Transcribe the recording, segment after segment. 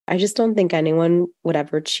I just don't think anyone would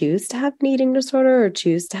ever choose to have an eating disorder or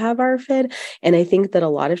choose to have ARFID. And I think that a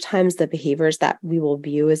lot of times the behaviors that we will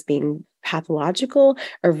view as being pathological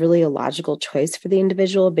are really a logical choice for the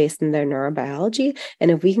individual based on their neurobiology.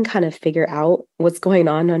 And if we can kind of figure out what's going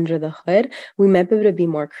on under the hood, we might be able to be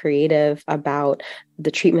more creative about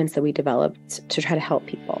the treatments that we developed to try to help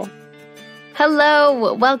people.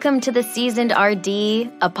 Hello, welcome to the Seasoned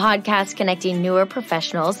RD, a podcast connecting newer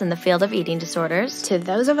professionals in the field of eating disorders to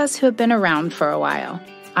those of us who have been around for a while.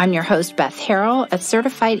 I'm your host, Beth Harrell, a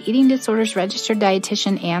certified eating disorders registered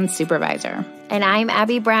dietitian and supervisor. And I'm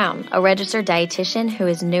Abby Brown, a registered dietitian who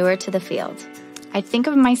is newer to the field. I think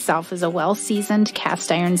of myself as a well-seasoned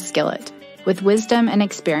cast iron skillet with wisdom and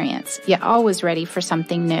experience, yet always ready for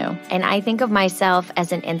something new. And I think of myself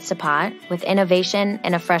as an Instapot with innovation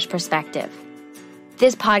and a fresh perspective.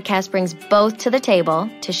 This podcast brings both to the table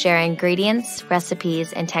to share ingredients,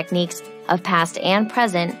 recipes, and techniques of past and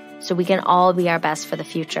present so we can all be our best for the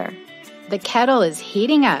future. The kettle is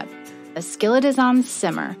heating up. The skillet is on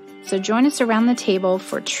simmer. So join us around the table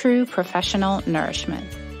for true professional nourishment.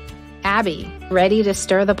 Abby, ready to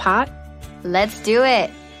stir the pot? Let's do it.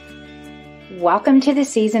 Welcome to the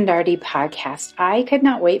Seasoned RD podcast. I could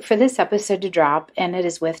not wait for this episode to drop, and it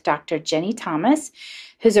is with Dr. Jenny Thomas,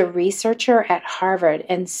 who's a researcher at Harvard,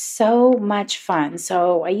 and so much fun.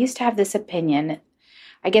 So I used to have this opinion.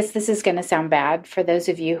 I guess this is going to sound bad for those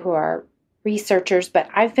of you who are researchers, but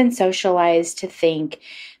I've been socialized to think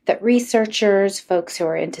that researchers, folks who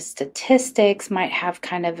are into statistics, might have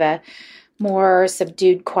kind of a more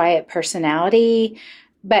subdued, quiet personality.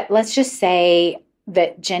 But let's just say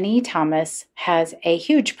that Jenny Thomas has a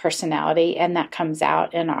huge personality, and that comes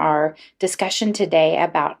out in our discussion today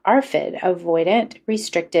about ARFID, Avoidant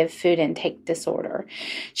Restrictive Food Intake Disorder.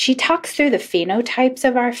 She talks through the phenotypes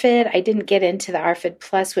of ARFID. I didn't get into the ARFID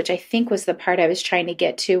Plus, which I think was the part I was trying to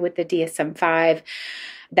get to with the DSM-5,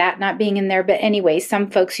 that not being in there. But anyway,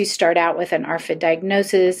 some folks who start out with an ARFID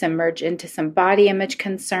diagnosis emerge into some body image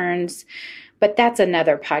concerns, but that's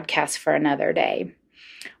another podcast for another day.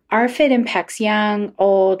 ARFID impacts young,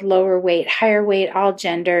 old, lower weight, higher weight, all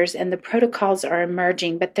genders, and the protocols are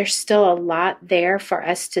emerging, but there's still a lot there for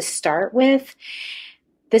us to start with.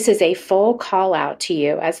 This is a full call out to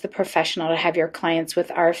you as the professional to have your clients with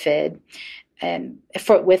ARFID and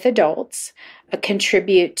with adults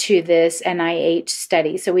contribute to this NIH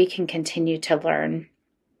study so we can continue to learn.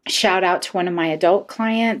 Shout out to one of my adult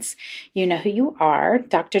clients. You know who you are.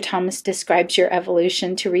 Dr. Thomas describes your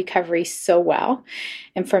evolution to recovery so well.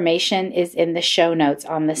 Information is in the show notes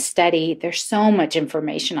on the study. There's so much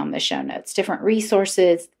information on the show notes, different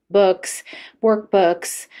resources, books,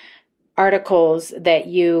 workbooks, articles that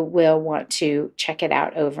you will want to check it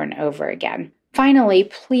out over and over again. Finally,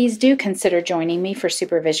 please do consider joining me for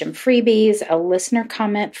supervision freebies. A listener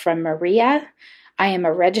comment from Maria. I am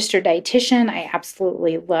a registered dietitian. I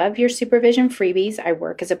absolutely love your supervision freebies. I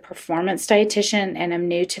work as a performance dietitian and I'm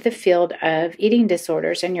new to the field of eating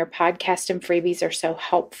disorders, and your podcast and freebies are so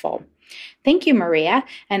helpful. Thank you, Maria.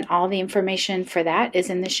 And all the information for that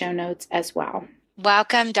is in the show notes as well.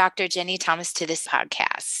 Welcome, Dr. Jenny Thomas, to this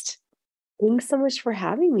podcast. Thanks so much for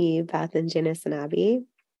having me, Beth and Janice and Abby.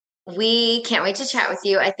 We can't wait to chat with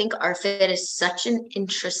you. I think ARFID is such an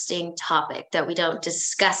interesting topic that we don't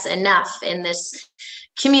discuss enough in this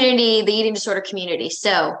community, the eating disorder community.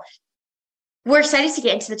 So we're excited to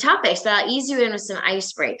get into the topics, but I'll ease you in with some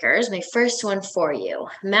icebreakers. My first one for you,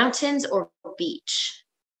 mountains or beach?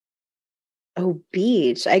 Oh,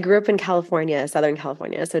 beach. I grew up in California, Southern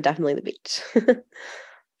California, so definitely the beach.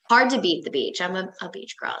 Hard to beat the beach. I'm a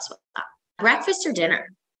beach girl as well. Breakfast or dinner?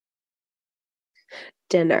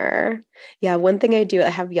 Dinner. Yeah, one thing I do, I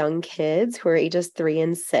have young kids who are ages 3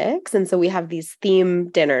 and 6. And so we have these theme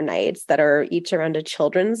dinner nights that are each around a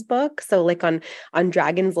children's book. So like on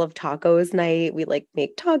Dragons Love Tacos night, we like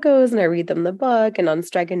make tacos and I read them the book. And on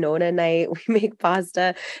Stregonona night, we make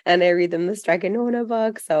pasta and I read them the Stregonona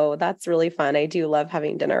book. So that's really fun. I do love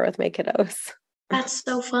having dinner with my kiddos. That's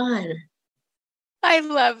so fun. I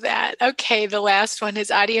love that. Okay, the last one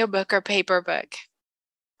is audiobook or paper book?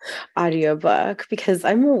 Audiobook, because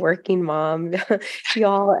I'm a working mom,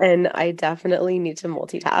 y'all, and I definitely need to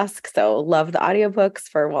multitask. So love the audiobooks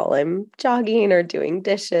for while I'm jogging or doing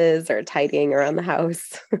dishes or tidying around the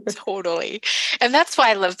house. Totally. And that's why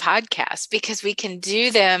I love podcasts, because we can do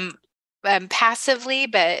them passively,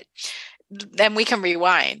 but then we can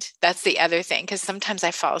rewind. That's the other thing, because sometimes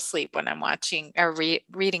I fall asleep when I'm watching or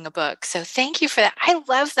reading a book. So thank you for that. I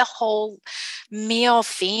love the whole meal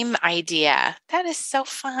theme idea. That is so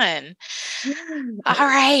fun. All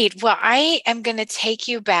right. Well, I am going to take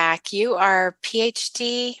you back. You are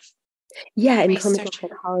PhD Yeah, in clinical research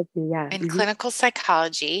psychology. Yeah. in clinical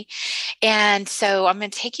psychology. And so I'm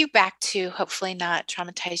going to take you back to hopefully not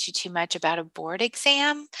traumatize you too much about a board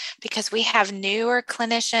exam, because we have newer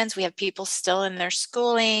clinicians, we have people still in their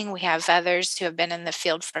schooling, we have others who have been in the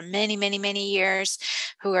field for many, many, many years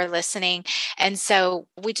who are listening. And so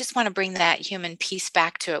we just want to bring that human piece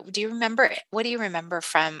back to it. What do you remember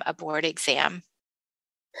from a board exam?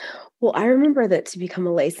 Well, I remember that to become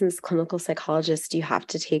a licensed clinical psychologist, you have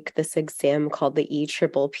to take this exam called the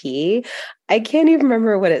EPPP. I can't even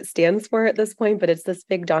remember what it stands for at this point, but it's this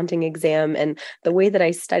big daunting exam. And the way that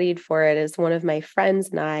I studied for it is one of my friends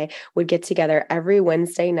and I would get together every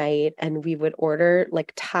Wednesday night and we would order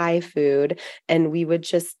like Thai food and we would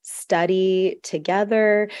just study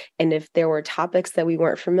together. And if there were topics that we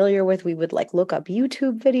weren't familiar with, we would like look up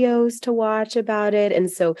YouTube videos to watch about it.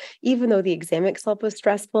 And so even though the exam itself was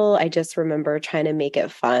stressful, I just remember trying to make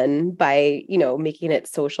it fun by, making it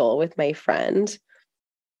social with my friend.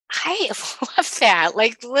 I love that.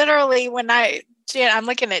 Like literally I'm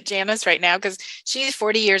looking at Janice right now because she's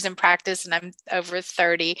 40 years in practice and I'm over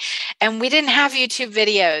 30. And we didn't have YouTube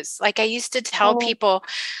videos. Like I used to tell people,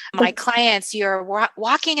 my clients, you're a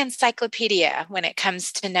walking encyclopedia when it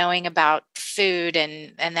comes to knowing about food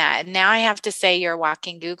and that. And now I have to say you're a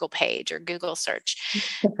walking Google page or Google search.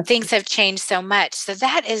 Things have changed so much. So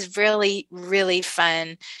that is really, really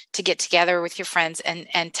fun to get together with your friends,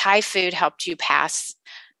 and Thai food helped you pass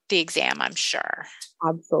the exam, I'm sure.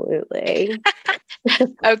 Absolutely.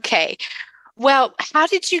 Okay. Well, how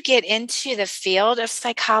did you get into the field of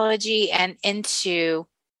psychology and into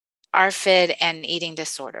ARFID and eating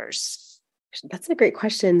disorders? That's a great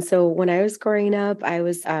question. So when I was growing up, I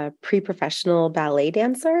was a pre-professional ballet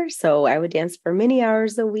dancer. So I would dance for many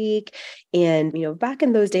hours a week. And, back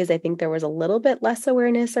in those days, I think there was a little bit less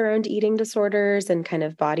awareness around eating disorders and kind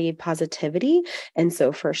of body positivity. And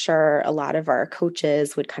so for sure, a lot of our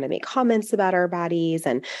coaches would kind of make comments about our bodies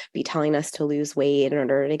and be telling us to lose weight in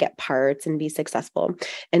order to get parts and be successful.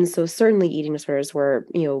 And so certainly eating disorders were,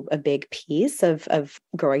 a big piece of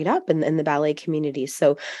growing up in the ballet community.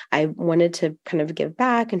 So I wanted to kind of give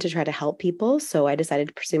back and to try to help people. So I decided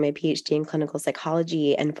to pursue my PhD in clinical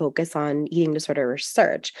psychology and focus on eating disorder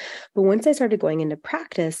research. But once I started going into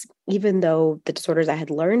practice, even though the disorders I had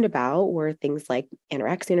learned about were things like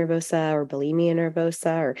anorexia nervosa or bulimia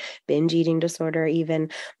nervosa or binge eating disorder, even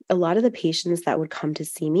a lot of the patients that would come to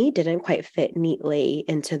see me didn't quite fit neatly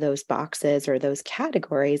into those boxes or those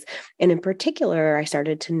categories. And in particular, I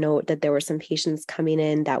started to note that there were some patients coming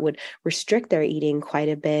in that would restrict their eating quite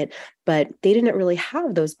a bit, but they didn't really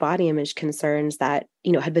have those body image concerns that,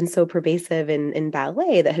 had been so pervasive in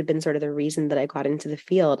ballet that had been sort of the reason that I got into the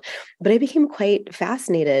field. But I became quite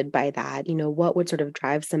fascinated by that. What would sort of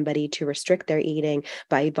drive somebody to restrict their eating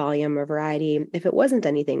by volume or variety if it wasn't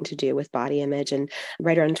anything to do with body image? And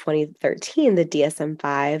right around 2013, the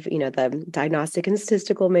DSM-5, the Diagnostic and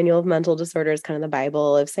Statistical Manual of Mental Disorders, kind of the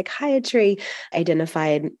Bible of psychiatry,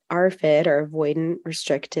 identified ARFID, or Avoidant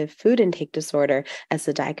Restrictive Food Intake Disorder, as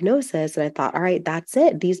the diagnosis. And I thought, all right, that's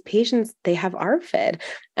it. These patients, they have ARFID.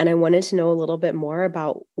 And I wanted to know a little bit more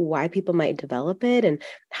about why people might develop it and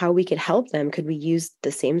how we could help them. Could we use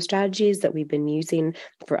the same strategies that we've been using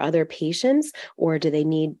for other patients, or do they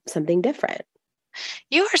need something different?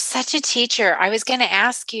 You are such a teacher. I was going to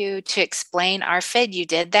ask you to explain ARFID. You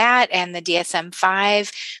did that, and the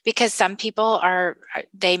DSM-5, because some people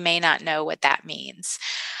they may not know what that means.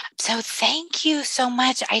 So thank you so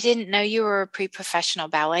much. I didn't know you were a pre-professional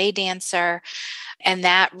ballet dancer, and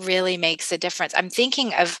that really makes a difference. I'm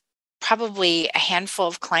thinking of probably a handful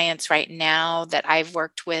of clients right now that I've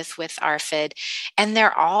worked with ARFID, and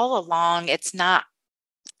they're all along. It's not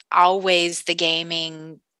always the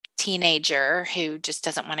gaming teenager who just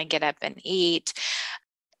doesn't want to get up and eat.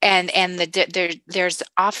 And there's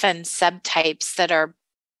often subtypes that are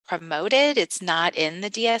promoted. It's not in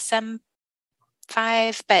the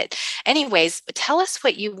DSM-5. But anyways, tell us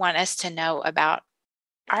what you want us to know about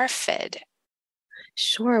ARFID.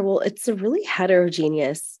 Sure. Well, it's a really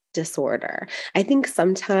heterogeneous disorder. I think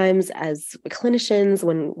sometimes as clinicians,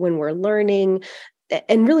 when we're learning,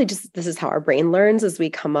 and really just this is how our brain learns, as we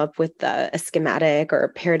come up with a schematic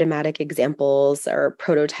or paradigmatic examples or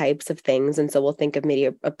prototypes of things. And so we'll think of maybe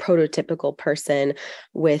a prototypical person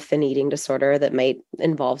with an eating disorder that might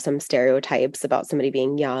involve some stereotypes about somebody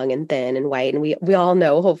being young and thin and white. And we all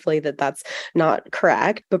know, hopefully, that that's not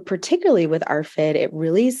correct. But particularly with ARFID, it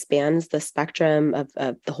really spans the spectrum of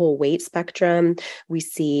the whole weight spectrum. We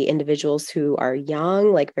see individuals who are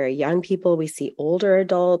young, like very young people. We see older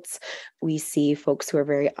adults. We see folks folks who are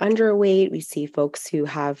very underweight. We see folks who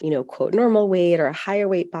have, quote, normal weight or a higher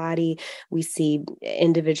weight body. We see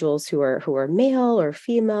individuals who are male or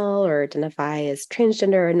female or identify as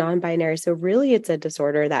transgender or non-binary. So really, it's a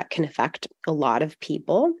disorder that can affect a lot of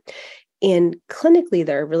people. And clinically,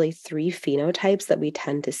 there are really three phenotypes that we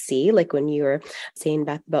tend to see, like when you were saying,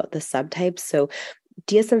 Beth, about the subtypes. So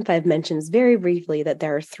DSM-5 mentions very briefly that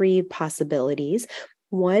there are three possibilities.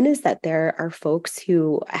 One is that there are folks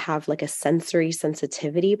who have like a sensory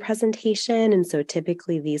sensitivity presentation. And so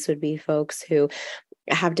typically these would be folks who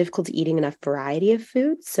have difficulty eating enough variety of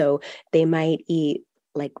food. So they might eat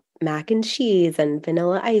like mac and cheese and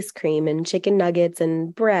vanilla ice cream and chicken nuggets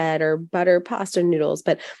and bread or butter pasta noodles,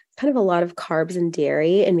 but kind of a lot of carbs and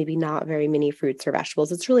dairy and maybe not very many fruits or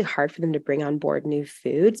vegetables. It's really hard for them to bring on board new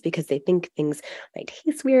foods because they think things might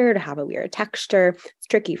taste weird or have a weird texture. It's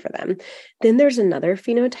tricky for them. Then there's another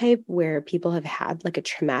phenotype where people have had like a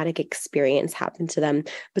traumatic experience happen to them,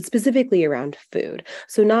 but specifically around food.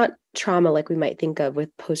 So not trauma like we might think of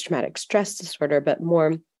with post-traumatic stress disorder, but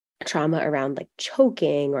more trauma around like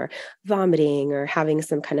choking or vomiting or having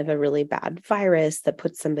some kind of a really bad virus that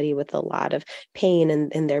puts somebody with a lot of pain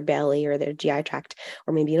in their belly or their GI tract,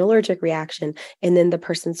 or maybe an allergic reaction. And then the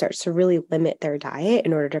person starts to really limit their diet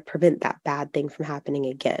in order to prevent that bad thing from happening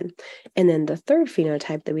again. And then the third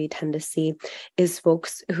phenotype that we tend to see is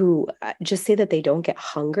folks who just say that they don't get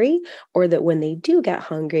hungry, or that when they do get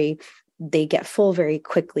hungry, they get full very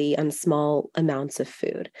quickly on small amounts of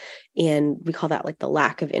food. And we call that like the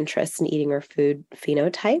lack of interest in eating or food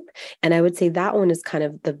phenotype. And I would say that one is kind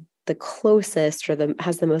of the closest, or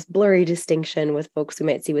has the most blurry distinction with folks we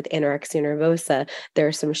might see with anorexia nervosa. There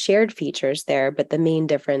are some shared features there, but the main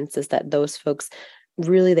difference is that those folks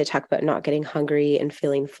really, they talk about not getting hungry and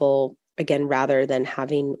feeling full, again, rather than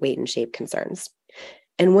having weight and shape concerns.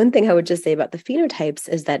 And one thing I would just say about the phenotypes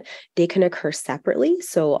is that they can occur separately.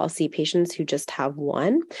 So I'll see patients who just have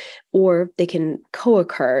one, or they can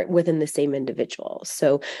co-occur within the same individual.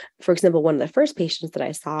 So for example, one of the first patients that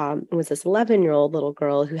I saw was this 11-year-old little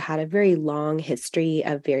girl who had a very long history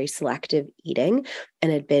of very selective eating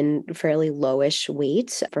and had been fairly lowish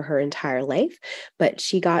weight for her entire life. But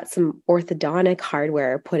she got some orthodontic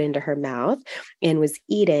hardware put into her mouth and was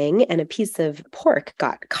eating, and a piece of pork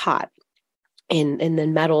got caught in the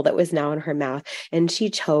metal that was now in her mouth, and she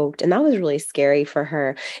choked, and that was really scary for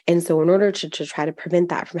her. And so in order to try to prevent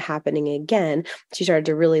that from happening again, she started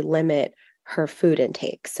to really limit her food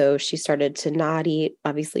intake. So she started to not eat,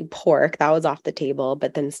 obviously, pork. That was off the table,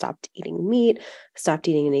 but then stopped eating meat, stopped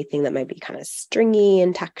eating anything that might be kind of stringy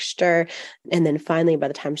in texture. And then finally, by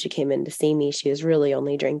the time she came in to see me, she was really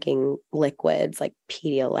only drinking liquids like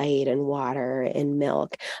Pedialyte and water and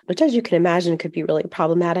milk, which, as you can imagine, could be really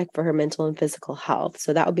problematic for her mental and physical health.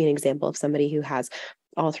 So that would be an example of somebody who has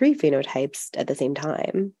all three phenotypes at the same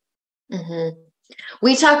time. Mm-hmm.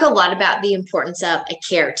 We talk a lot about the importance of a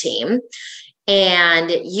care team,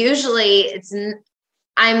 and usually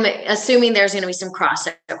I'm assuming there's going to be some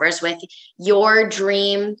crossovers with your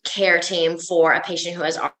dream care team for a patient who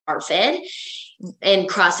has ARFID and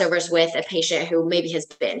crossovers with a patient who maybe has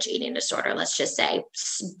binge eating disorder, let's just say.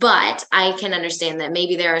 But I can understand that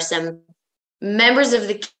maybe there are some members of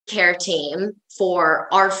the care team for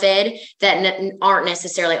ARFID that aren't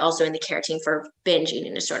necessarily also in the care team for binge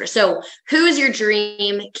eating disorder. So who's your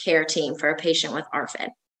dream care team for a patient with ARFID?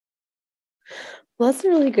 Well, that's a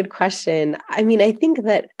really good question. I mean, I think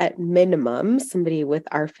that at minimum, somebody with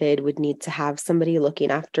ARFID would need to have somebody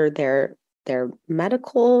looking after their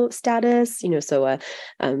medical status, so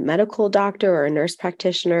a medical doctor or a nurse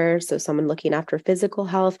practitioner, so someone looking after physical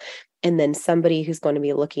health, and then somebody who's going to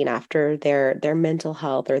be looking after their mental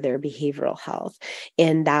health or their behavioral health.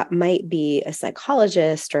 And that might be a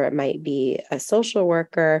psychologist, or it might be a social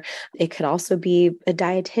worker. It could also be a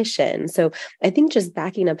dietitian. So I think just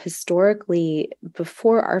backing up historically,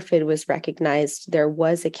 before ARFID was recognized, there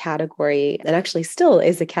was a category, and actually still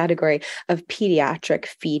is a category, of pediatric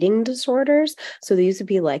feeding disorders. So these would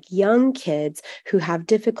be like young kids who have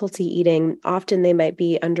difficulty eating. Often they might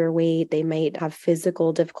be underweight. They might have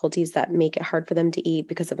physical difficulties that make it hard for them to eat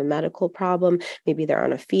because of a medical problem. Maybe they're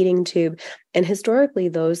on a feeding tube. And historically,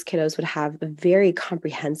 those kiddos would have a very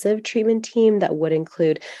comprehensive treatment team that would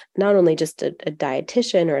include not only just a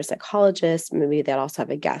dietitian or a psychologist, maybe they'd also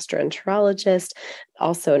have a gastroenterologist,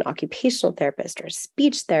 also an occupational therapist or a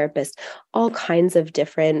speech therapist, all kinds of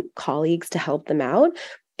different colleagues to help them out.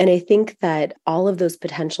 And I think that all of those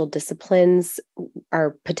potential disciplines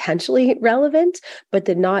are potentially relevant, but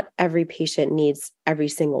that not every patient needs every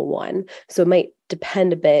single one. So it might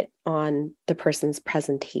depend a bit on the person's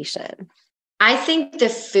presentation. I think the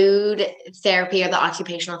food therapy or the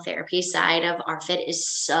occupational therapy side of ARFID is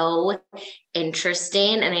so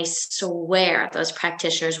interesting. And I swear those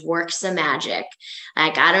practitioners work some magic.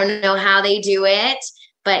 Like, I don't know how they do it,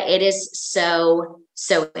 but it is so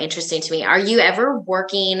interesting to me. Are you ever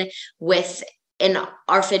working with an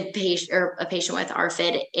ARFID patient or a patient with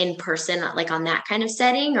ARFID in person, like on that kind of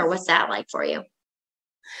setting, or what's that like for you?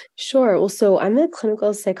 Sure. Well, so I'm a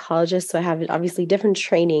clinical psychologist, so I have obviously different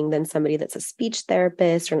training than somebody that's a speech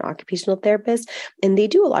therapist or an occupational therapist, and they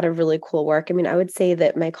do a lot of really cool work. I mean, I would say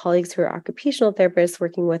that my colleagues who are occupational therapists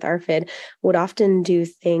working with ARFID would often do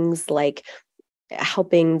things like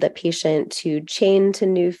helping the patient to chain to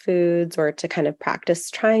new foods or to kind of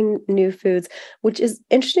practice trying new foods, which is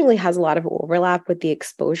interestingly has a lot of overlap with the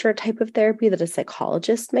exposure type of therapy that a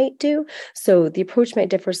psychologist might do. So the approach might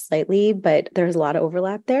differ slightly, but there's a lot of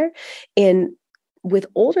overlap there. And with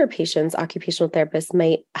older patients, occupational therapists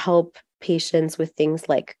might help patients with things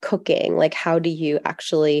like cooking, like how do you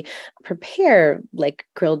actually prepare like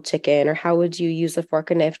grilled chicken, or how would you use a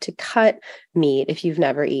fork and knife to cut meat if you've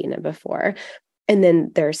never eaten it before. And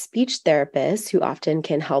then there are speech therapists who often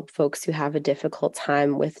can help folks who have a difficult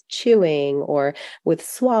time with chewing or with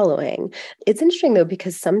swallowing. It's interesting, though,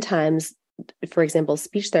 because sometimes, for example,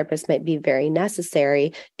 speech therapists might be very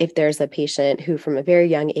necessary if there's a patient who from a very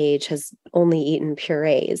young age has only eaten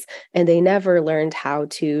purees and they never learned how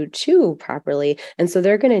to chew properly. And so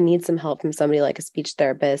they're going to need some help from somebody like a speech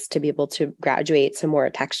therapist to be able to graduate to more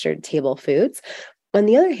textured table foods. On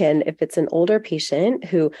the other hand, if it's an older patient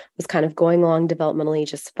who was kind of going along developmentally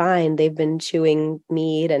just fine, they've been chewing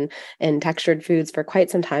meat and textured foods for quite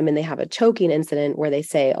some time, and they have a choking incident where they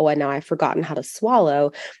say, oh, and now I've forgotten how to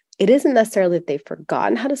swallow. It isn't necessarily that they've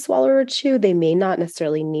forgotten how to swallow or chew. They may not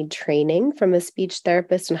necessarily need training from a speech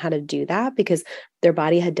therapist on how to do that because their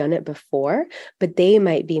body had done it before, but they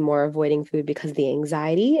might be more avoiding food because of the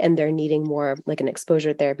anxiety, and they're needing more like an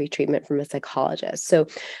exposure therapy treatment from a psychologist. So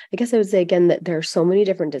I guess I would say again that there are so many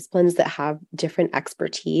different disciplines that have different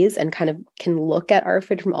expertise and kind of can look at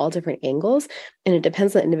ARFID from all different angles. And it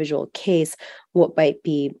depends on the individual case what might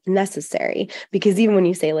be necessary. Because even when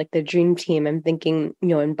you say like the dream team, I'm thinking,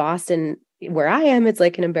 in Boston, where I am, it's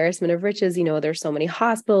like an embarrassment of riches. There's so many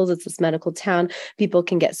hospitals, it's this medical town. People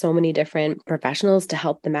can get so many different professionals to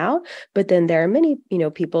help them out. But then there are many,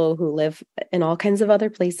 people who live in all kinds of other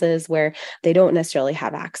places where they don't necessarily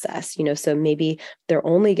have access, so maybe they're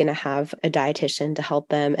only going to have a dietitian to help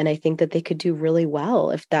them. And I think that they could do really well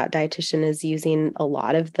if that dietitian is using a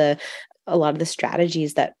lot of the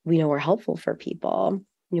strategies that we know are helpful for people.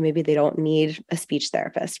 Maybe they don't need a speech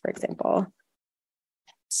therapist, for example.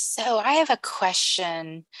 So I have a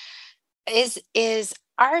question. Is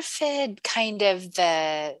ARFID kind of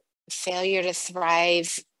the failure to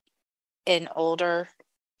thrive in older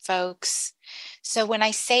folks? So when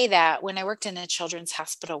I say that, when I worked in a children's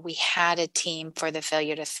hospital, we had a team for the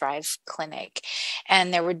Failure to Thrive clinic,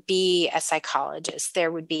 and there would be a psychologist,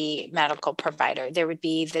 there would be a medical provider, there would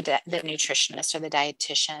be the nutritionist or the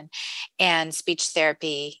dietitian, and speech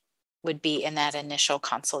therapy would be in that initial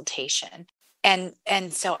consultation. And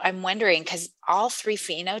so I'm wondering, because all three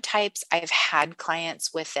phenotypes I've had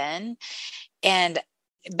clients within,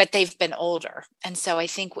 but they've been older. And so I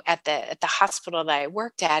think at the hospital that I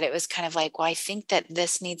worked at, it was kind of like, well, I think that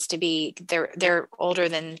this needs to be, they're older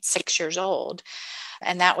than 6 years old.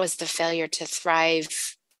 And that was the Failure to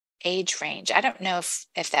Thrive age range. I don't know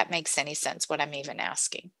if that makes any sense, what I'm even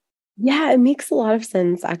asking. Yeah, it makes a lot of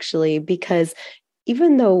sense, actually, because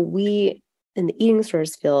even though we in the eating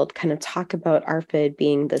disorders field kind of talk about ARFID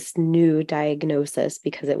being this new diagnosis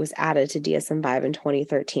because it was added to DSM-5 in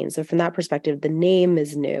 2013. So from that perspective, the name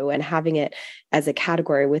is new, and having it as a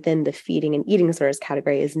category within the feeding and eating disorders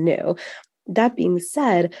category is new. That being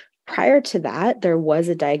said, prior to that, there was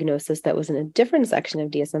a diagnosis that was in a different section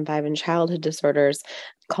of DSM-5 in childhood disorders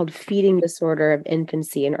called feeding disorder of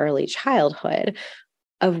infancy and early childhood,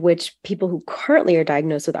 of which people who currently are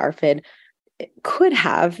diagnosed with ARFID could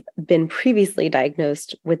have been previously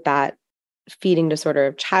diagnosed with that feeding disorder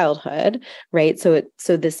of childhood, right? So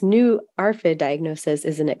this new ARFID diagnosis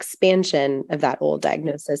is an expansion of that old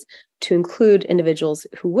diagnosis to include individuals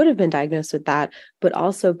who would have been diagnosed with that, but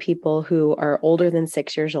also people who are older than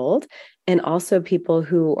 6 years old, and also people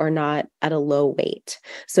who are not at a low weight.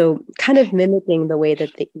 So kind of mimicking the way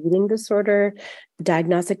that the eating disorder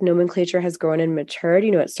diagnostic nomenclature has grown and matured.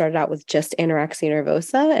 It started out with just anorexia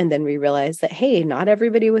nervosa, and then we realized that, hey, not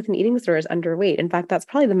everybody with an eating disorder is underweight. In fact, that's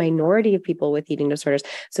probably the minority of people with eating disorders.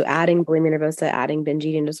 So adding bulimia nervosa, adding binge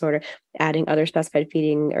eating disorder, adding other specified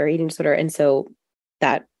feeding or eating disorder. And so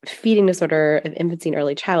that feeding disorder of infancy and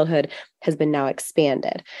early childhood has been now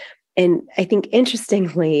expanded. And I think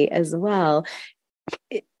interestingly as well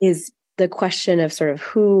is the question of sort of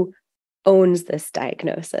who owns this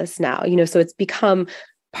diagnosis now. So it's become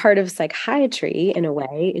part of psychiatry in a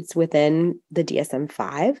way. It's within the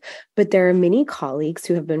DSM-5, but there are many colleagues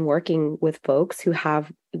who have been working with folks who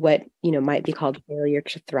have what might be called failure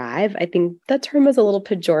to thrive. I think that term is a little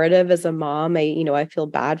pejorative as a mom. I feel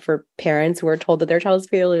bad for parents who are told that their child is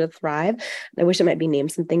failure to thrive. I wish it might be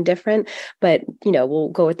named something different, but we'll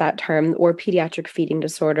go with that term, or pediatric feeding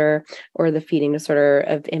disorder, or the feeding disorder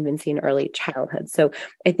of infancy and early childhood. So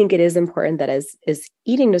I think it is important that as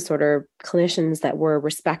eating disorder clinicians that we're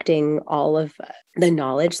respecting all of the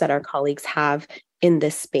knowledge that our colleagues have in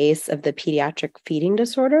this space of the pediatric feeding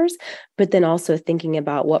disorders, but then also thinking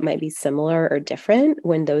about what might be similar or different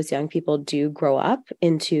when those young people do grow up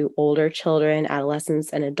into older children,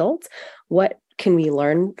 adolescents, and adults. What can we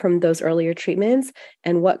learn from those earlier treatments,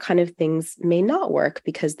 and what kind of things may not work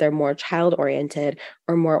because they're more child-oriented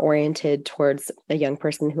or more oriented towards a young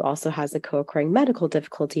person who also has a co-occurring medical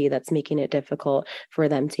difficulty that's making it difficult for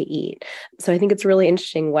them to eat. So I think it's really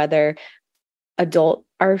interesting whether adult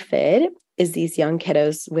ARFID is these young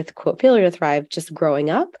kiddos with, quote, failure to thrive just growing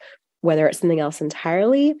up, whether it's something else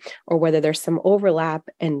entirely, or whether there's some overlap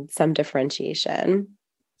and some differentiation.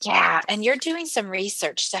 Yeah. And you're doing some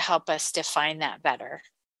research to help us define that better.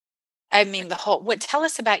 I mean, tell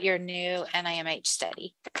us about your new NIMH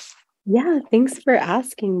study. Yeah, thanks for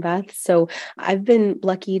asking, Beth. So I've been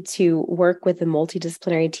lucky to work with a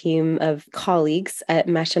multidisciplinary team of colleagues at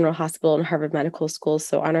Mass General Hospital and Harvard Medical School.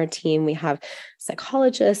 So on our team, we have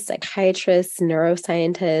psychologists, psychiatrists,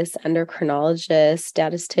 neuroscientists, endocrinologists,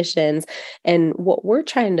 statisticians. And what we're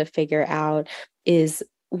trying to figure out is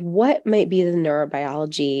what might be the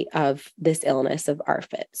neurobiology of this illness of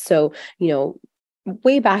ARFID. So,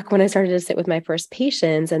 way back when I started to sit with my first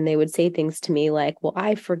patients, and they would say things to me like, well,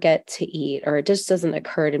 I forget to eat, or it just doesn't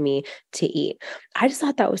occur to me to eat. I just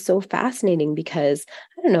thought that was so fascinating because,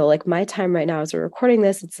 I don't know, like my time right now as we're recording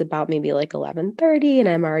this, it's about maybe like 11:30, and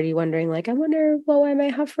I'm already wondering, like, I wonder what I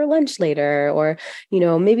might have for lunch later, or,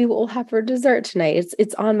 maybe what we'll have for dessert tonight.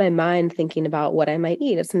 It's on my mind thinking about what I might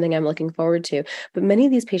eat. It's something I'm looking forward to. But many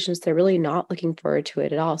of these patients, they're really not looking forward to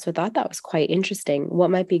it at all. So I thought that was quite interesting.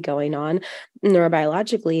 What might be going on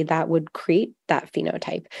neurobiologically that would create that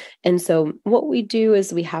phenotype. And so what we do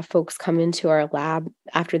is we have folks come into our lab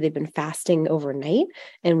after they've been fasting overnight,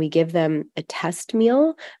 and we give them a test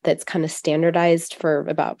meal that's kind of standardized for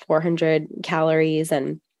about 400 calories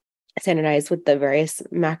and standardized with the various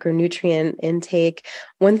macronutrient intake.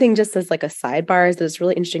 One thing, just as like a sidebar, is that it's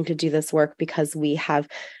really interesting to do this work because we have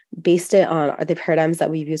based it on the paradigms that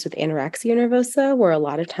we've used with anorexia nervosa, where a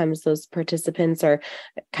lot of times those participants are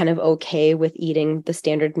kind of okay with eating the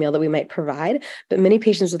standard meal that we might provide. But many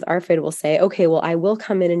patients with ARFID will say, okay, well, I will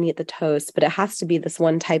come in and eat the toast, but it has to be this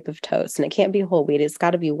one type of toast, and it can't be whole wheat. It's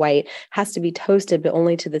got to be white, has to be toasted, but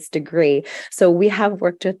only to this degree. So we have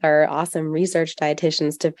worked with our awesome research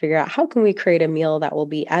dietitians to figure out how can we create a meal that will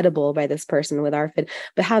be edible by this person with ARFID,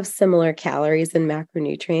 but have similar calories and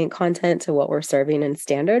macronutrient content to what we're serving in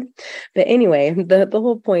standard. But anyway, the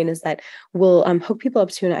whole point is that we'll hook people up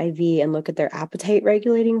to an IV and look at their appetite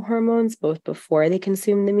regulating hormones, both before they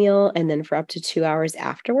consume the meal and then for up to 2 hours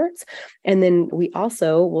afterwards. And then we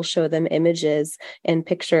also will show them images and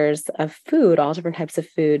pictures of food, all different types of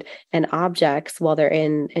food and objects while they're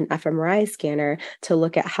in an fMRI scanner to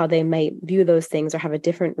look at how they might view those things or have a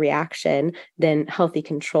different reaction than healthy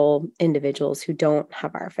control individuals who don't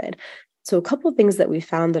have ARFID. So a couple of things that we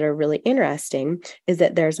found that are really interesting is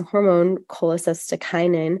that there's a hormone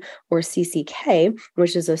cholecystokinin, or CCK,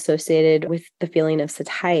 which is associated with the feeling of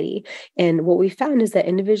satiety. And what we found is that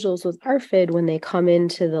individuals with ARFID, when they come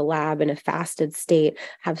into the lab in a fasted state,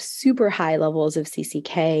 have super high levels of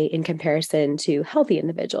CCK in comparison to healthy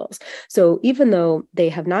individuals. So even though they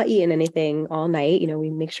have not eaten anything all night,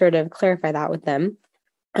 we make sure to clarify that with them.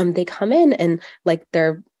 They come in and like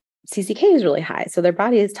their CCK is really high. So their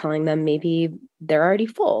body is telling them maybe they're already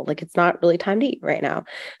full, like it's not really time to eat right now.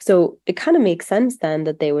 So it kind of makes sense then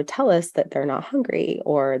that they would tell us that they're not hungry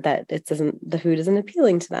or that the food isn't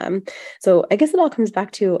appealing to them. So I guess it all comes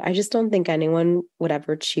back to, I just don't think anyone would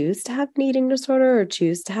ever choose to have an eating disorder or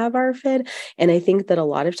choose to have ARFID. And I think that a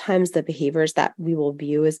lot of times the behaviors that we will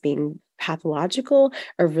view as being pathological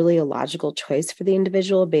are really a logical choice for the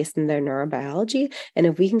individual based on their neurobiology. And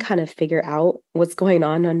if we can kind of figure out what's going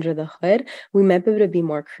on under the hood, we might be able to be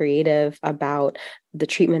more creative about the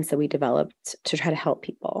treatments that we developed to try to help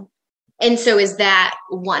people. And so is that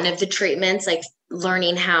one of the treatments, like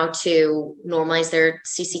learning how to normalize their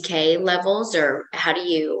CCK levels, or what do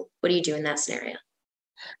you do in that scenario?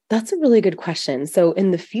 That's a really good question. So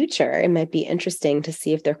in the future, it might be interesting to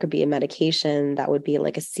see if there could be a medication that would be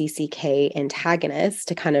like a CCK antagonist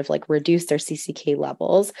to kind of like reduce their CCK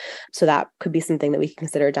levels. So that could be something that we can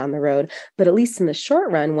consider down the road. But at least in the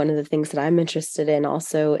short run, one of the things that I'm interested in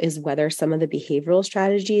also is whether some of the behavioral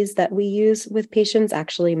strategies that we use with patients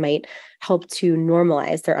actually might help to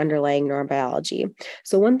normalize their underlying neurobiology.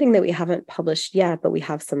 So one thing that we haven't published yet, but we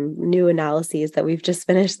have some new analyses that we've just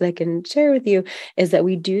finished that I can share with you, is that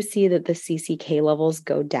we do see that the CCK levels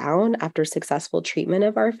go down after successful treatment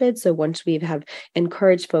of ARFID. So once we have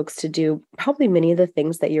encouraged folks to do probably many of the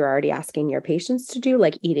things that you're already asking your patients to do,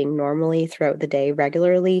 like eating normally throughout the day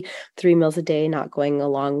regularly, 3 meals a day, not going a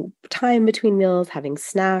long time between meals, having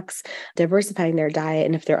snacks, diversifying their diet,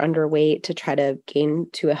 and if they're underweight, to try to gain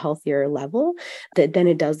to a healthier level, that then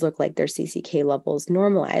it does look like their CCK levels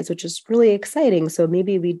normalize, which is really exciting. So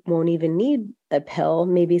maybe we won't even need a pill.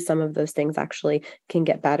 Maybe some of those things actually can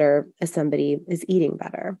get better as somebody is eating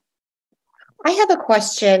better. I have a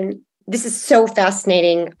question. This is so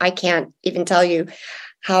fascinating. I can't even tell you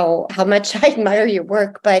how much I admire your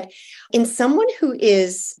work, but in someone who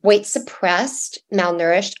is weight suppressed,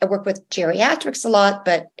 malnourished, I work with geriatrics a lot,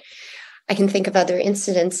 but I can think of other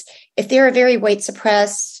incidents. If they're very weight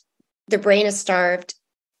suppressed, their brain is starved,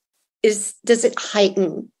 does it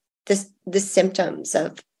heighten the symptoms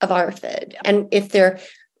of ARFID? And if they're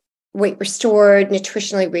weight restored,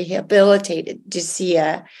 nutritionally rehabilitated, do you see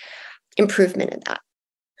a improvement in that?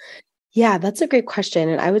 Yeah, that's a great question.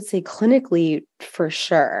 And I would say clinically, for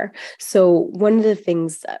sure. So one of the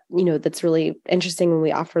things, that's really interesting when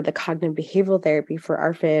we offer the cognitive behavioral therapy for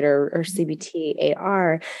ARFID or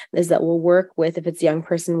CBT-AR is that we'll work with, if it's a young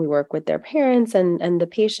person, we work with their parents and the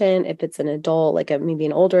patient. If it's an adult, like maybe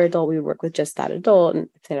an older adult, we would work with just that adult, and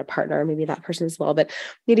if they had a partner, maybe that person as well. But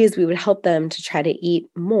the idea is we would help them to try to eat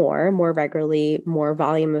more regularly, more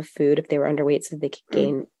volume of food if they were underweight so they could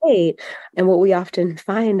gain weight. And what we often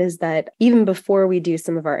find is that even before we do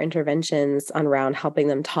some of our interventions around helping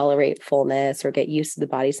them tolerate fullness or get used to the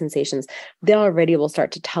body sensations, they already will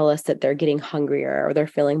start to tell us that they're getting hungrier or they're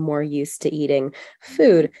feeling more used to eating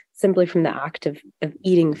food simply from the act of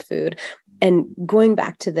eating food. And going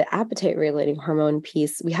back to the appetite regulating hormone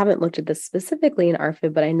piece, we haven't looked at this specifically in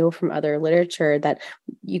ARFID, but I know from other literature that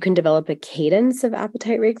you can develop a cadence of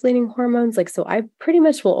appetite regulating hormones. Like, so I pretty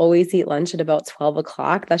much will always eat lunch at about 12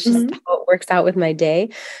 o'clock. That's just how it works out with my day.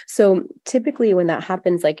 So typically when that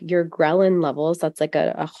happens, like your ghrelin levels, that's like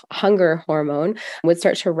a hunger hormone, would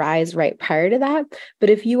start to rise right prior to that. But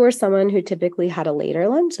if you were someone who typically had a later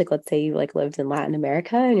lunch, like let's say you lived in Latin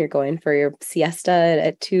America and you're going for your siesta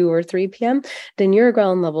at 2 or 3 p.m., then your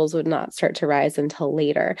ghrelin levels would not start to rise until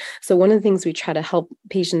later. So one of the things we try to help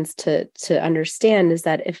patients to understand is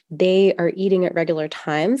that if they are eating at regular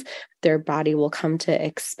times, their body will come to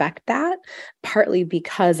expect that, partly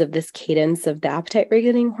because of this cadence of the appetite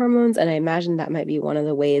regulating hormones. And I imagine that might be one of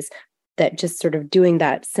the ways that just sort of doing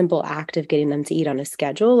that simple act of getting them to eat on a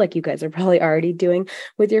schedule, like you guys are probably already doing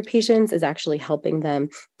with your patients, is actually helping them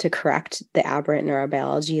to correct the aberrant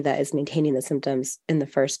neurobiology that is maintaining the symptoms in the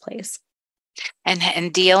first place.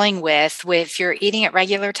 And dealing with if you're eating at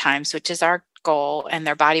regular times, which is our goal, and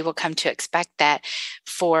their body will come to expect that.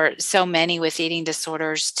 For so many with eating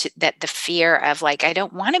disorders, that the fear of I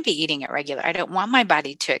don't want to be eating at regular. I don't want my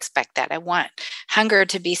body to expect that. I want hunger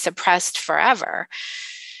to be suppressed forever.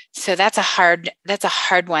 So that's a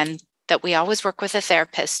hard one that we always work with a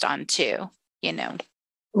therapist on too,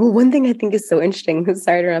 Well, one thing I think is so interesting,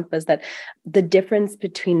 sorry to interrupt, is that the difference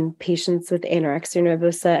between patients with anorexia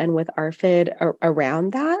nervosa and with ARFID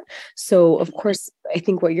around that. So, of course, I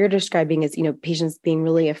think what you're describing is, patients being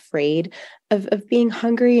really afraid of being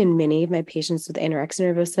hungry. And many of my patients with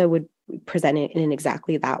anorexia nervosa would present it in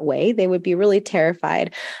exactly that way. They would be really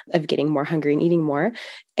terrified of getting more hungry and eating more.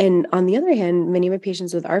 And on the other hand, many of my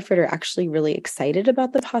patients with ARFID are actually really excited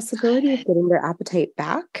about the possibility of getting their appetite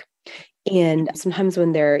back. And sometimes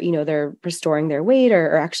when they're restoring their weight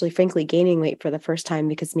or actually, frankly, gaining weight for the first time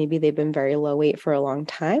because maybe they've been very low weight for a long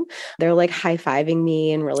time, they're high-fiving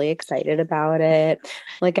me and really excited about it.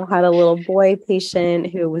 I had a little boy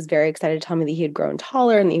patient who was very excited to tell me that he had grown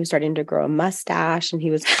taller and that he was starting to grow a mustache and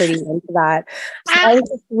he was pretty into that. So that was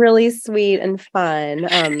just really sweet and fun.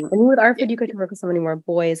 And with ARFID, you get to work with so many more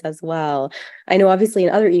boys as well. I know obviously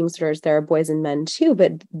in other eating disorders, there are boys and men too,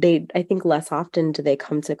 but I think less often do they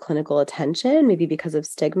come to clinical attention, maybe because of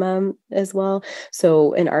stigma as well.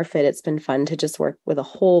 So in ARFID, it's been fun to just work with a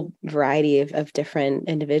whole variety of different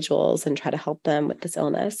individuals and try to help them with this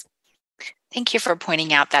illness. Thank you for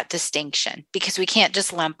pointing out that distinction, because we can't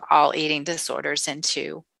just lump all eating disorders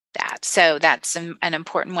into that. So that's an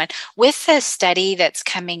important one. With the study that's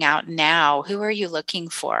coming out now, who are you looking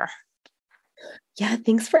for? Yeah,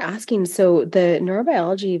 thanks for asking. So the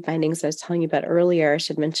neurobiology findings I was telling you about earlier, I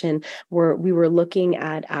should mention, we were looking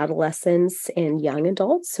at adolescents and young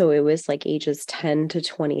adults. So it was like ages 10 to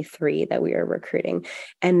 23 that we were recruiting.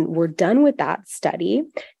 And we're done with that study.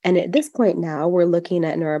 And at this point now, we're looking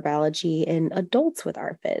at neurobiology in adults with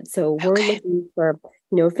ARFID. So we're looking for,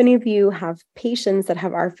 if any of you have patients that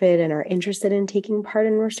have ARFID and are interested in taking part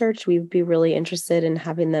in research, we'd be really interested in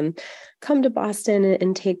having them come to Boston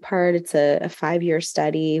and take part. It's a 5-year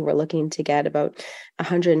study. We're looking to get about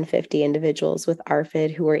 150 individuals with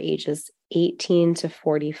ARFID who are ages 18 to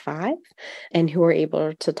 45 and who are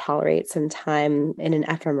able to tolerate some time in an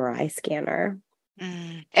fMRI scanner.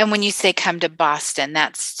 And when you say come to Boston,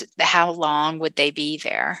 that's how long would they be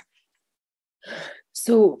there?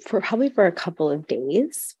 So probably for a couple of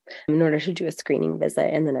days in order to do a screening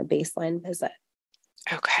visit and then a baseline visit.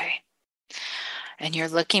 Okay. And you're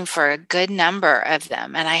looking for a good number of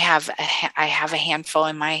them. And I have a handful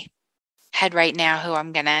in my head right now who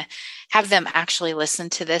I'm going to have them actually listen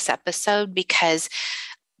to this episode because,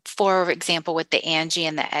 for example, with the Angie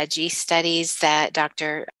and the Edgy studies that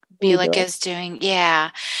Dr. Bulick is doing,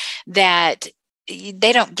 that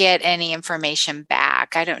they don't get any information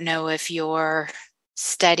back. I don't know if your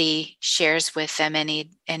study shares with them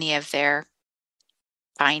any of their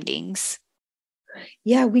findings.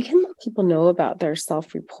 Yeah, we can let people know about their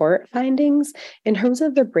self-report findings. In terms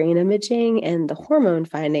of the brain imaging and the hormone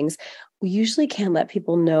findings, we usually can't let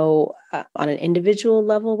people know on an individual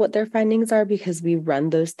level what their findings are because we run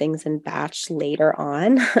those things in batch later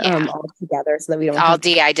on all together so that we don't all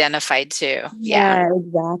de-identified too. Yeah,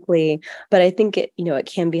 exactly. But I think it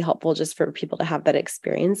can be helpful just for people to have that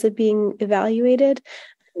experience of being evaluated.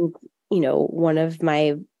 One of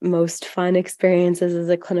my most fun experiences as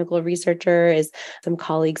a clinical researcher is some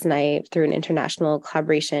colleagues and I, through an international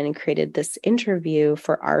collaboration, created this interview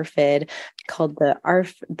for ARFID called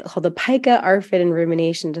the PICA ARFID and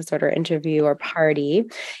Rumination Disorder Interview, or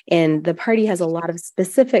PARDI. And the PARDI has a lot of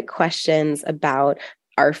specific questions about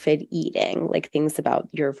ARFID eating, like things about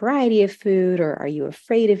your variety of food, or are you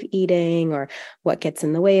afraid of eating, or what gets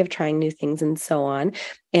in the way of trying new things, and so on.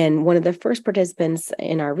 And one of the first participants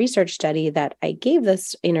in our research study that I gave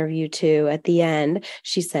this interview to at the end,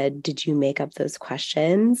 she said, "Did you make up those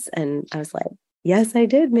questions?" And I was like, "Yes, I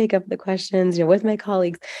did make up the questions, with my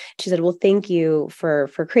colleagues." She said, "Well, thank you for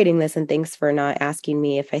creating this, and thanks for not asking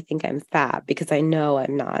me if I think I'm fat, because I know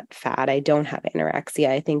I'm not fat. I don't have anorexia.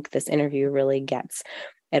 I think this interview really gets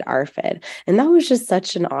at ARFID." And that was just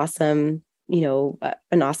such an awesome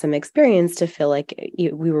experience to feel like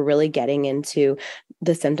we were really getting into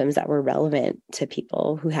the symptoms that were relevant to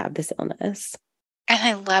people who have this illness. And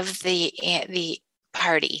I love the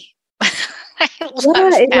PARDI. It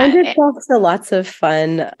lends itself to lots of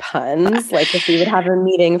fun puns. Like if we would have a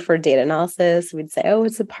meeting for data analysis, we'd say, "Oh,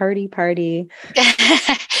 it's a party."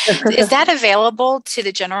 Is that available to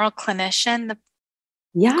the general clinician?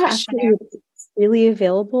 Yeah, actually, it's really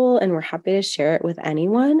available, and we're happy to share it with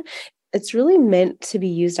anyone. It's really meant to be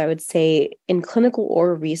used, I would say, in clinical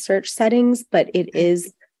or research settings, but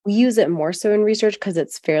we use it more so in research because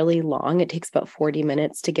it's fairly long. It takes about 40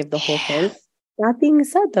 minutes to give the whole thing. That being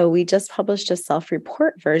said, though, we just published a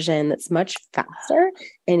self-report version that's much faster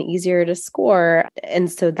and easier to score.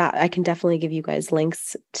 And so that I can definitely give you guys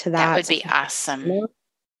links to that. That would be awesome.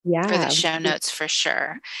 Yeah. For the show notes, for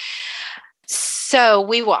sure. So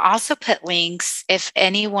we will also put links if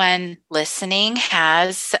anyone listening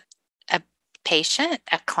has a patient,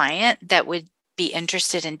 a client that would be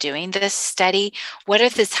interested in doing this study. What are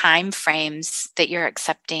the time frames that you're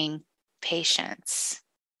accepting patients?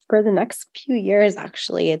 For the next few years,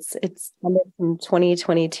 actually, it's from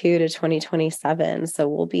 2022 to 2027. So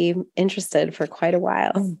we'll be interested for quite a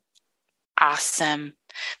while. Awesome.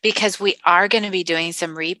 Because we are going to be doing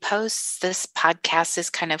some reposts. This podcast is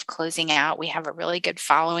kind of closing out. We have a really good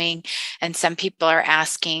following, and some people are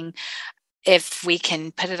asking if we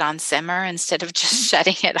can put it on simmer instead of just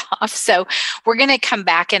shutting it off. So we're going to come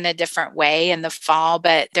back in a different way in the fall,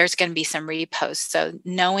 but there's going to be some reposts. So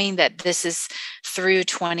knowing that this is through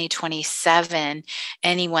 2027,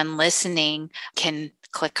 anyone listening can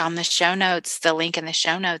click on the show notes, the link in the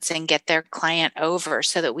show notes, and get their client over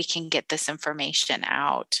so that we can get this information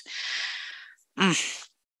out. I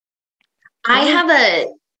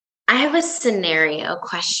have a scenario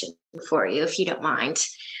question for you, if you don't mind.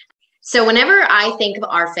 So whenever I think of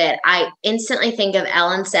ARFID, I instantly think of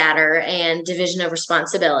Ellen Satter and division of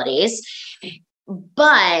responsibilities,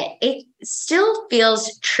 but it still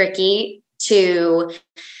feels tricky to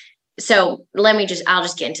So I'll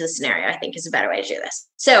just get into the scenario, I think is a better way to do this.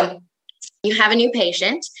 So you have a new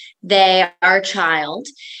patient, they are a child,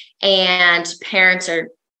 and parents are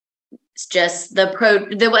just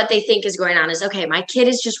what they think is going on is, okay, my kid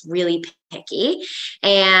is just really picky,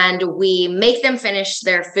 and we make them finish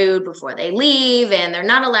their food before they leave, and they're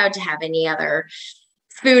not allowed to have any other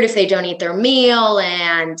food if they don't eat their meal.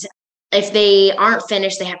 And if they aren't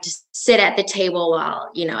finished, they have to sit at the table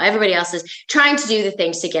while, everybody else is trying to do the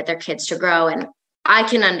things to get their kids to grow. And I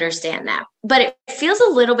can understand that, but it feels a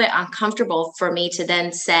little bit uncomfortable for me to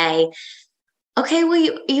then say, okay,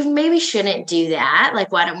 well, you maybe shouldn't do that.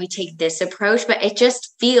 Like, why don't we take this approach? But it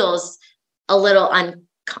just feels a little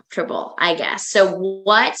uncomfortable, I guess. So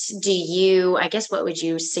what would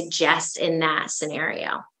you suggest in that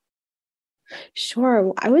scenario?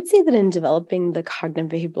 Sure. I would say that in developing the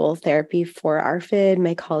cognitive behavioral therapy for ARFID,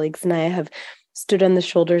 my colleagues and I have stood on the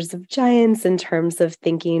shoulders of giants in terms of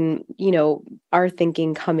thinking, our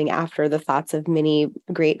thinking coming after the thoughts of many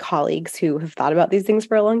great colleagues who have thought about these things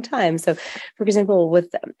for a long time. So, for example,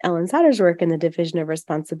 with Ellen Satter's work in the division of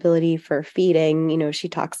responsibility for feeding, she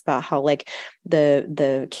talks about how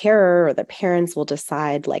the carer or the parents will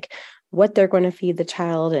decide what they're going to feed the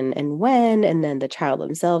child and when, and then the child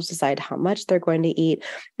themselves decide how much they're going to eat.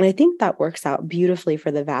 And I think that works out beautifully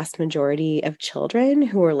for the vast majority of children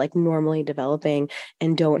who are normally developing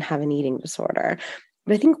and don't have an eating disorder.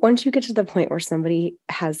 But I think once you get to the point where somebody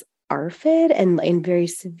has ARFID and very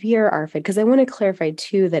severe ARFID, because I want to clarify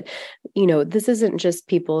too that, this isn't just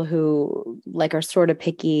people who are sort of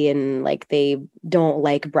picky and they don't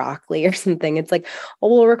like broccoli or something. It's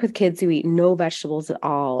we'll work with kids who eat no vegetables at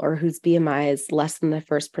all, or whose BMI is less than the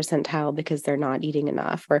first percentile because they're not eating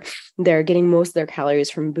enough, or they're getting most of their calories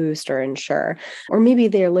from Boost or Ensure, or maybe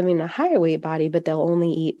they're living in a higher weight body, but they'll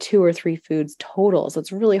only eat 2 or 3 foods total. So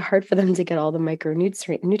it's really hard for them to get all the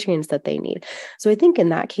micronutrients that they need. So I think in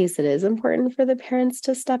that case, it is important for the parents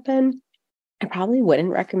to step in. I probably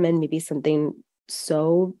wouldn't recommend maybe something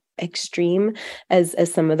so extreme as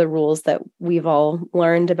some of the rules that we've all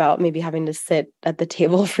learned about, maybe having to sit at the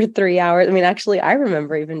table for 3 hours. I mean, actually, I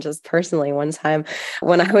remember even just personally one time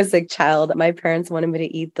when I was a child, my parents wanted me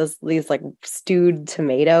to eat these stewed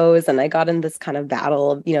tomatoes, and I got in this kind of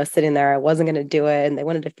battle of, sitting there, I wasn't going to do it, and they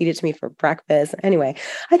wanted to feed it to me for breakfast. Anyway,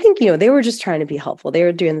 I think, they were just trying to be helpful. They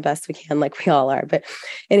were doing the best we can, like we all are. But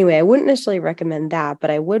anyway, I wouldn't necessarily recommend that,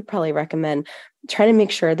 but I would probably recommend try to make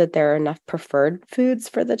sure that there are enough preferred foods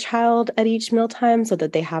for the child at each mealtime so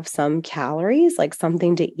that they have some calories,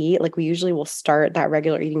 something to eat. We usually will start that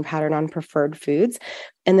regular eating pattern on preferred foods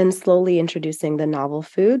and then slowly introducing the novel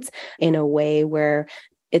foods in a way where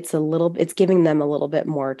it's giving them a little bit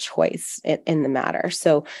more choice in the matter.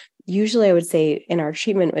 So usually I would say in our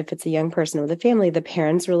treatment, if it's a young person with a family, the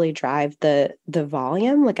parents really drive the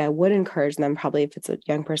volume. I would encourage them, probably if it's a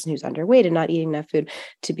young person who's underweight and not eating enough food,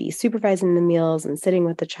 to be supervising the meals and sitting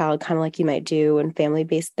with the child, kind of like you might do in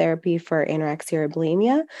family-based therapy for anorexia or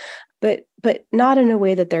bulimia. But not in a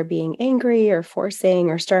way that they're being angry or forcing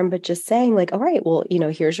or stern, but just saying all right, well,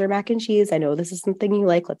 here's your mac and cheese. I know this is something you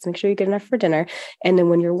like. Let's make sure you get enough for dinner. And then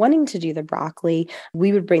when you're wanting to do the broccoli,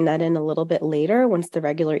 we would bring that in a little bit later once the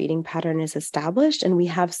regular eating pattern is established. And we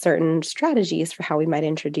have certain strategies for how we might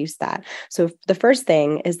introduce that. So the first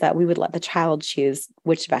thing is that we would let the child choose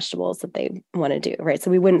which vegetables that they want to do, right? So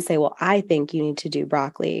we wouldn't say, well, I think you need to do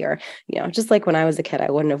broccoli, or, just like when I was a kid, I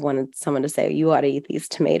wouldn't have wanted someone to say, you ought to eat these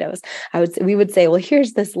tomatoes. We would say, well,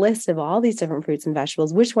 here's this list of all these different fruits and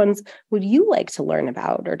vegetables. Which ones would you like to learn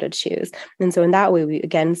about or to choose? And so in that way, we,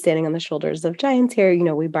 again, standing on the shoulders of giants here,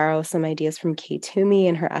 we borrow some ideas from Kay Toomey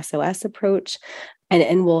and her SOS approach.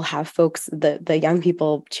 And we'll have folks, the young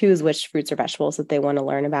people, choose which fruits or vegetables that they want to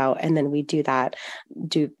learn about. And then we do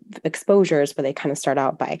exposures where they kind of start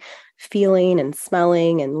out by feeling and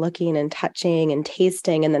smelling and looking and touching and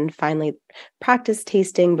tasting, and then finally practice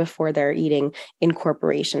tasting before they're eating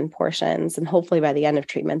incorporation portions. And hopefully by the end of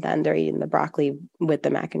treatment, then they're eating the broccoli with the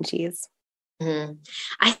mac and cheese. Mm-hmm.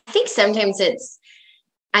 I think sometimes it's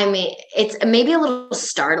maybe a little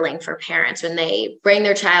startling for parents when they bring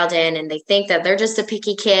their child in and they think that they're just a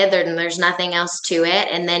picky kid and there's nothing else to it.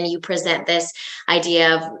 And then you present this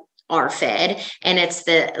idea of ARFID, and it's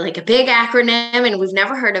a big acronym, and we've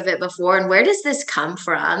never heard of it before. And where does this come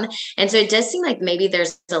from? And so it does seem like maybe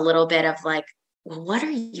there's a little bit of well, what are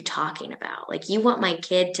you talking about? You want my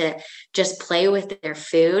kid to just play with their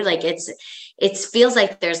food? It feels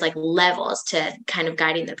like there's levels to kind of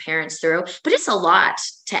guiding the parents through, but it's a lot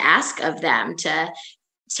to ask of them to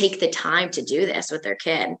take the time to do this with their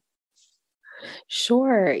kid.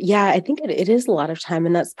 Sure. Yeah, I think it is a lot of time.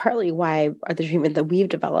 And that's partly why the treatment that we've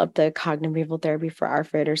developed, the cognitive behavioral therapy for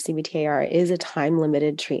ARFID or CBT-AR, is a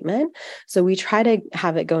time-limited treatment. So we try to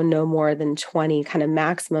have it go no more than 20, kind of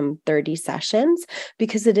maximum 30 sessions,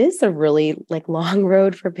 because it is a really long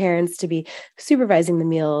road for parents to be supervising the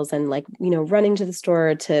meals and running to the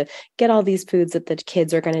store to get all these foods that the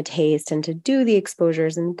kids are going to taste and to do the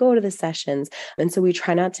exposures and go to the sessions. And so we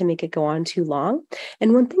try not to make it go on too long.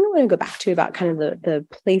 And one thing I want to go back to about kind of the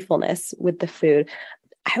playfulness with the food,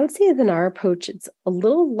 I would say in our approach, it's a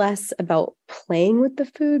little less about playing with the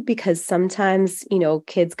food, because sometimes,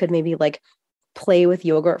 kids could maybe play with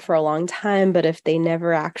yogurt for a long time, but if they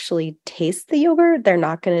never actually taste the yogurt, they're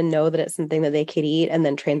not going to know that it's something that they could eat and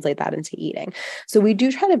then translate that into eating. So we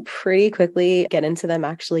do try to pretty quickly get into them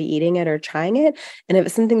actually eating it or trying it. And if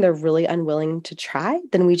it's something they're really unwilling to try,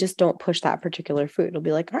 then we just don't push that particular food. It'll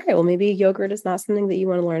be like, all right, well, maybe yogurt is not something that you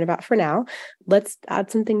want to learn about for now. Let's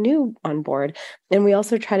add something new on board. And we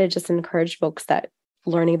also try to just encourage folks that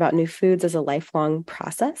learning about new foods is a lifelong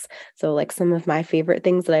process. So some of my favorite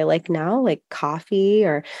things that I like now, like coffee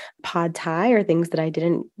or pad thai, are things that I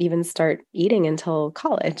didn't even start eating until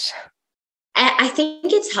college. I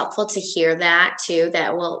think it's helpful to hear that too,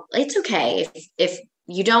 that, well, it's okay. If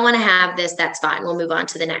you don't want to have this, that's fine. We'll move on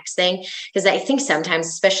to the next thing. Because I think sometimes,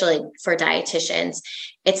 especially for dietitians,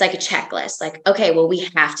 it's like a checklist. Like, okay, well, we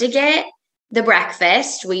have to get the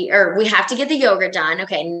breakfast, we have to get the yogurt done.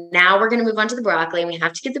 Okay, now we're going to move on to the broccoli, and we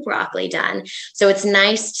have to get the broccoli done. So it's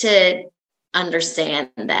nice to understand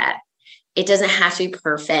that it doesn't have to be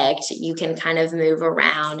perfect. You can kind of move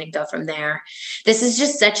around and go from there. This is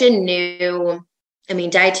just such a new,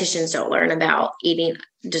 dietitians don't learn about eating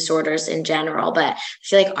disorders in general, but I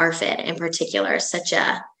feel like ARFID in particular is it's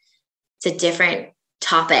a different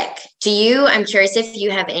topic. I'm curious if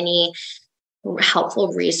you have any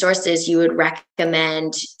helpful resources you would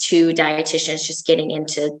recommend to dietitians just getting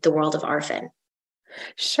into the world of ARFID?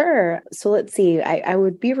 Sure. So let's see. I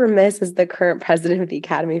would be remiss as the current president of the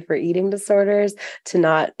Academy for Eating Disorders to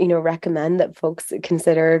not, recommend that folks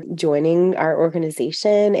consider joining our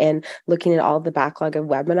organization and looking at all the backlog of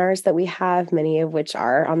webinars that we have, many of which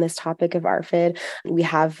are on this topic of ARFID. We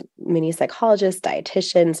have many psychologists,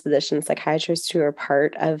 dietitians, physicians, psychiatrists who are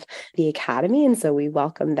part of the Academy, and so we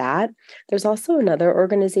welcome that. There's also another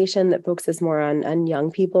organization that focuses more on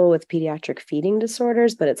young people with pediatric feeding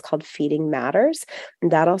disorders, but it's called Feeding Matters.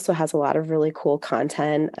 And that also has a lot of really cool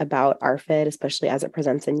content about ARFID, especially as it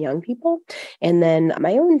presents in young people. And then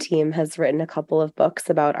my own team has written a couple of books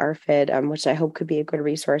about ARFID, which I hope could be a good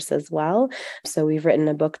resource as well. So we've written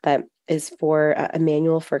a book that is for a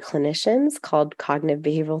manual for clinicians called Cognitive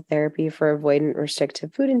Behavioral Therapy for Avoidant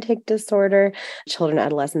Restrictive Food Intake Disorder, Children,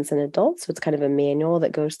 Adolescents, and Adults. So it's kind of a manual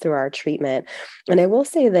that goes through our treatment. And I will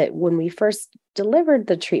say that when we first delivered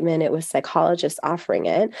the treatment, it was psychologists offering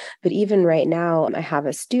it. But even right now, I have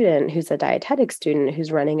a student who's a dietetic student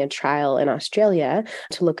who's running a trial in Australia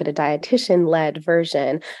to look at a dietitian-led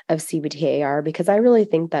version of CBT-AR, because I really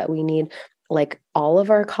think that we need all of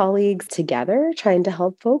our colleagues together trying to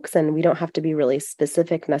help folks. And we don't have to be really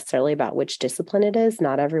specific necessarily about which discipline it is.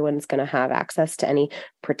 Not everyone's going to have access to any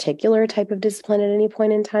particular type of discipline at any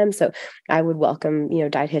point in time. So I would welcome,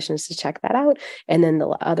 dietitians to check that out. And then the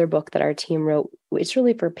other book that our team wrote, it's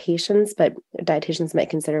really for patients, but dietitians might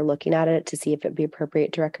consider looking at it to see if it'd be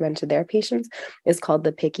appropriate to recommend to their patients, is called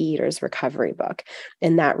the Picky Eaters Recovery Book.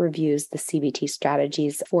 And that reviews the CBT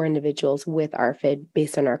strategies for individuals with ARFID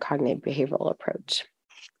based on our cognitive behavioral approach.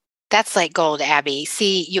 That's like gold, Abby.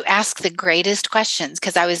 See, you ask the greatest questions,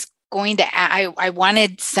 because I was going to, I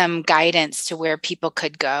wanted some guidance to where people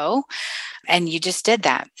could go, and you just did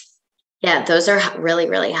that. Yeah, those are really,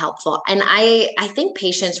 really helpful. And I think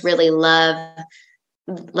patients really love,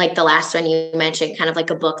 like the last one you mentioned, kind of like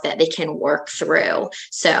a book that they can work through.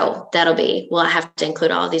 So we'll have to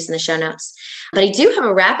include all of these in the show notes. But I do have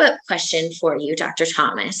a wrap-up question for you, Dr.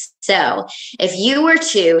 Thomas. So if you were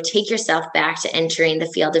to take yourself back to entering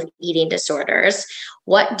the field of eating disorders,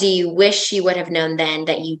 what do you wish you would have known then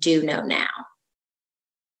that you do know now?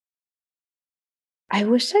 I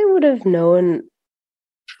wish I would have known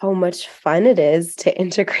how much fun it is to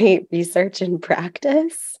integrate research and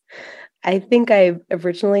practice. I think I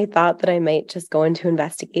originally thought that I might just go into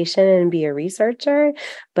investigation and be a researcher.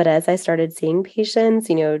 But as I started seeing patients,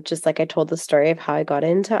 just like I told the story of how I got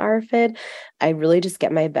into ARFID, I really just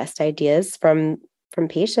get my best ideas from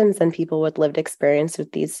patients and people with lived experience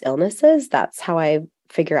with these illnesses. That's how I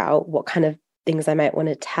figure out what kind of things I might want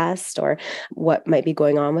to test or what might be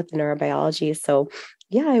going on with the neurobiology. So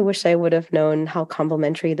yeah, I wish I would have known how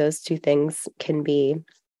complementary those two things can be.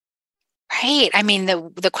 Right. I mean,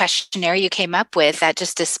 the questionnaire you came up with, that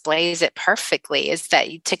just displays it perfectly, is that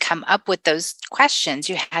to come up with those questions,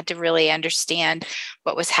 you had to really understand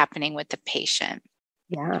what was happening with the patient.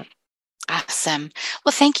 Yeah. Awesome.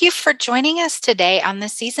 Well, thank you for joining us today on the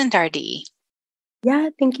CEDRD. Yeah,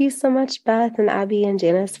 thank you so much, Beth and Abby and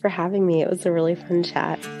Janice, for having me. It was a really fun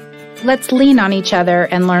chat. Let's lean on each other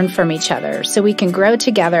and learn from each other so we can grow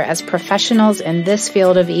together as professionals in this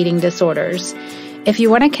field of eating disorders. If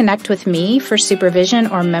you want to connect with me for supervision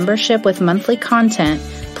or membership with monthly content,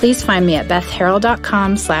 please find me at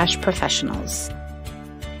bethharrell.com/professionals.